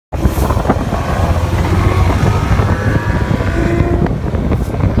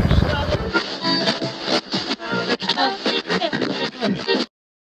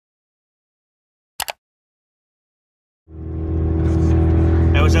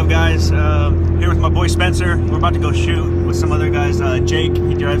up, guys? Here with my boy Spencer. We're about to go shoot with some other guys. Jake,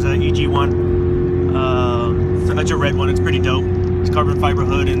 he drives a EG1. So that's a red one. It's pretty dope. It's carbon fiber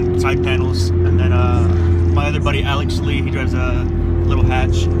hood and side panels. And then my other buddy Alex Lee, he drives a little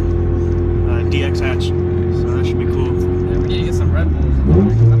hatch, DX hatch. So that should be cool. Yeah, we need to get some Red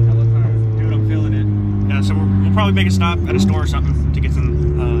Bulls. Dude, I'm feeling it. Yeah, so we'll probably make a stop at a store or something to get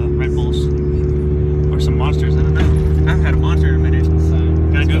some Red Bulls or some Monsters. I don't know. I haven't had a Monster in a minute.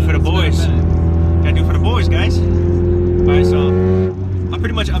 Gotta do it for the boys. Gotta do it for the boys, guys. Alright, so I'll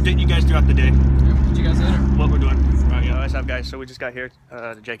pretty much update you guys throughout the day. Yeah, we'll catch you guys later. What we're doing. Alright, yo, what's up, guys? So we just got here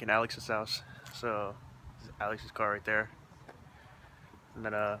to Jake and Alex's house. So this is Alex's car right there. And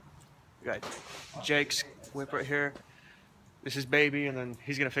then we got Jake's whip right here. This is baby, and then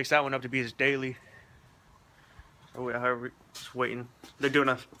he's gonna fix that one up to be his daily. So we're just waiting. They're doing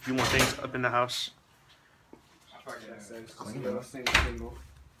a few more things up in the house.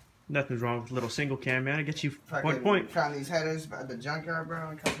 Nothing's wrong with a little single cam, man. It gets you point to point. Found these headers at the junkyard, bro.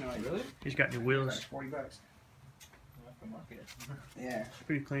 Like, really? He's got new wheels. Like 40 bucks. Yeah.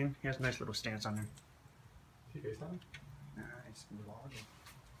 Pretty clean. He has a nice little stance on there. Nice.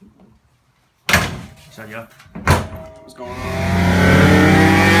 So yeah. What's going on?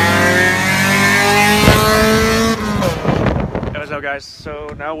 Hey, what's up, guys?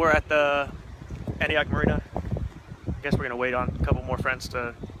 So now we're at the Antioch Marina. I guess we're gonna wait on a couple more friends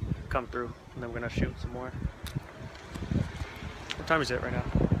to come through, and then we're gonna shoot some more. What time is it right now?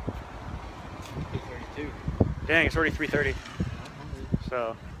 8:32. Dang, it's already 3:30.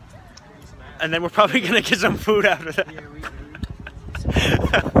 So, and then we're probably gonna get some food after that.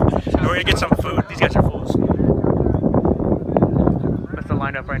 We're gonna get some food. These guys are fools. That's the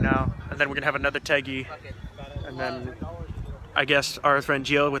lineup right now, and then we're gonna have another taggy, and then I guess our friend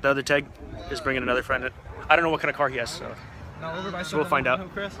Gio with the other tag is bringing another friend in. I don't know what kind of car he has, so we'll find out.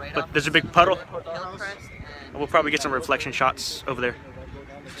 But there's a big puddle, and we'll probably get some reflection shots over there.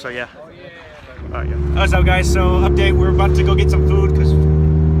 So yeah. Alright, yeah. What's up, guys? So update, we're about to go get some food because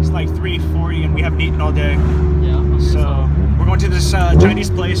it's like 3:40 and we haven't eaten all day. Yeah. So we're going to this Chinese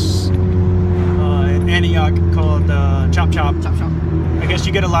place in Antioch called Chop Chop. I guess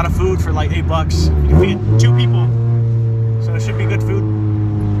you get a lot of food for like $8. You can feed 2 people, so it should be good food.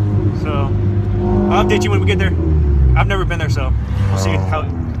 So I'll update you when we get there. I've never been there, so we'll see how.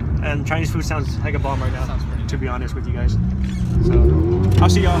 And Chinese food sounds like a bomb right now, to be honest with you guys. So I'll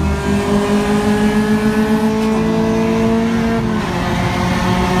see y'all.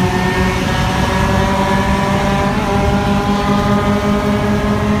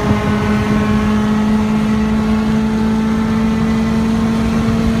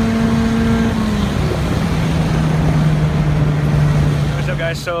 What's up,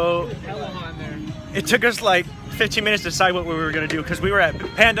 guys? So it took us like 15 minutes to decide what we were going to do, because we were at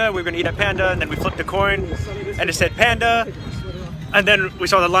Panda, we were going to eat at Panda, and then we flipped a coin and it said Panda, and then we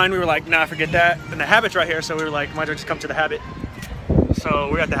saw the line, we were like, nah, forget that, and the Habit's right here, so we were like, might as well just come to the Habit. So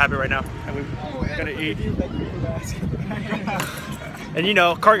we're at the Habit right now, and we're going to eat. And you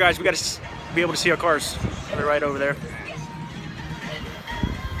know, car guys, we got to be able to see our cars. They're right over there.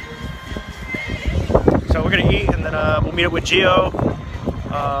 So we're going to eat, and then we'll meet up with Gio.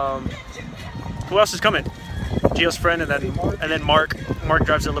 Who else is coming? Gio's friend, and then Mark. Mark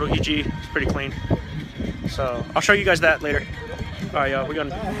drives a little EG. It's pretty clean. So I'll show you guys that later. All right, y'all. We're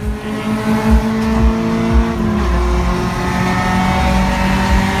gonna.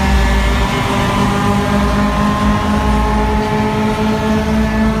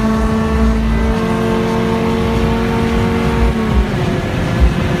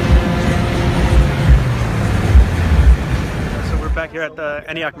 So we're back here at the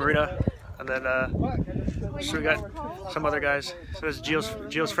Antioch Marina. And then so we got some other guys. So there's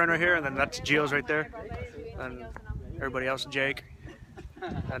Gio's friend right here, and then that's Gio's right there. And everybody else, Jake,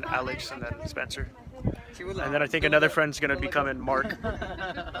 and Alex, and then Spencer. And then I think another friend's gonna be coming, Mark,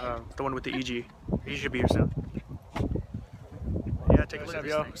 the one with the EG. He should be here soon. Yeah, take a sip,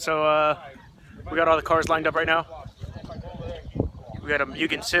 yo. So we got all the cars lined up right now. We got a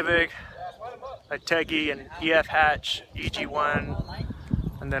Mugen Civic, a Teggy, an EF hatch, EG1.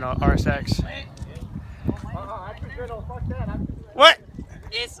 And then RSX. What?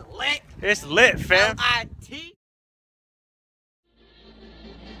 It's lit. It's lit, fam. L-I-T.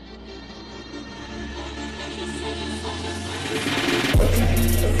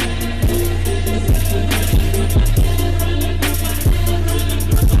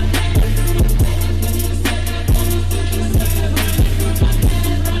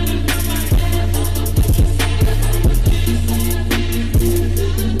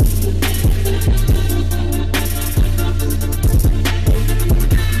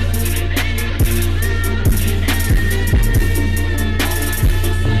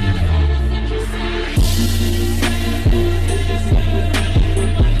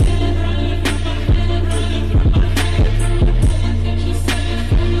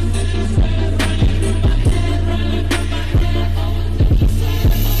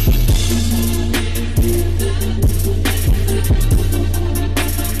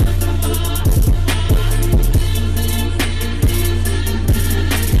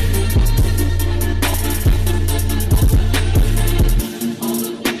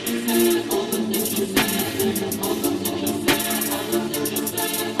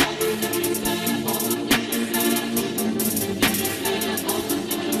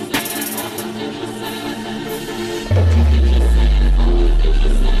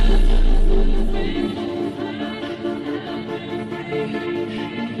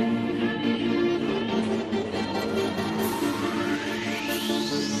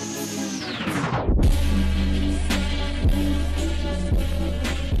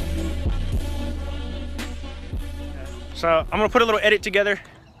 So I'm gonna put a little edit together.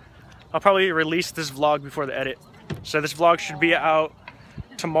 I'll probably release this vlog before the edit. So this vlog should be out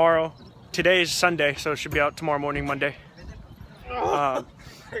tomorrow. Today is Sunday, so it should be out tomorrow morning, Monday. So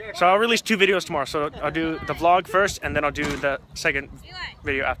I'll release 2 videos tomorrow. So I'll do the vlog first, and then I'll do the second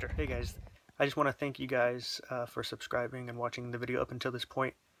video after. Hey guys, I just want to thank you guys for subscribing and watching the video up until this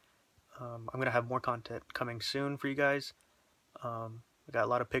point. I'm gonna have more content coming soon for you guys. I got a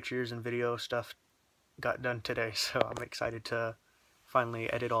lot of pictures and video stuff got done today, so I'm excited to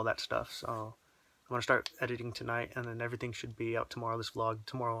finally edit all that stuff. So I'm gonna start editing tonight, and then everything should be out tomorrow. This vlog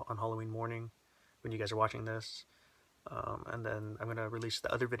tomorrow on Halloween morning when you guys are watching this, and then I'm gonna release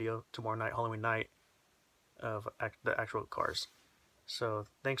the other video tomorrow night, Halloween night, of the actual cars. So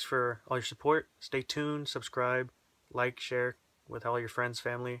thanks for all your support. Stay tuned, subscribe, like, share with all your friends,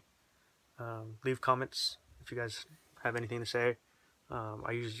 family. Leave comments if you guys have anything to say.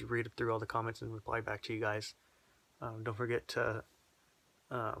 I usually read through all the comments and reply back to you guys. Don't forget to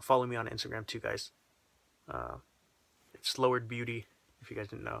follow me on Instagram too, guys. It's Lowered Beauty, if you guys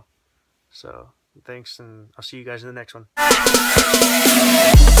didn't know. So thanks, and I'll see you guys in the next one.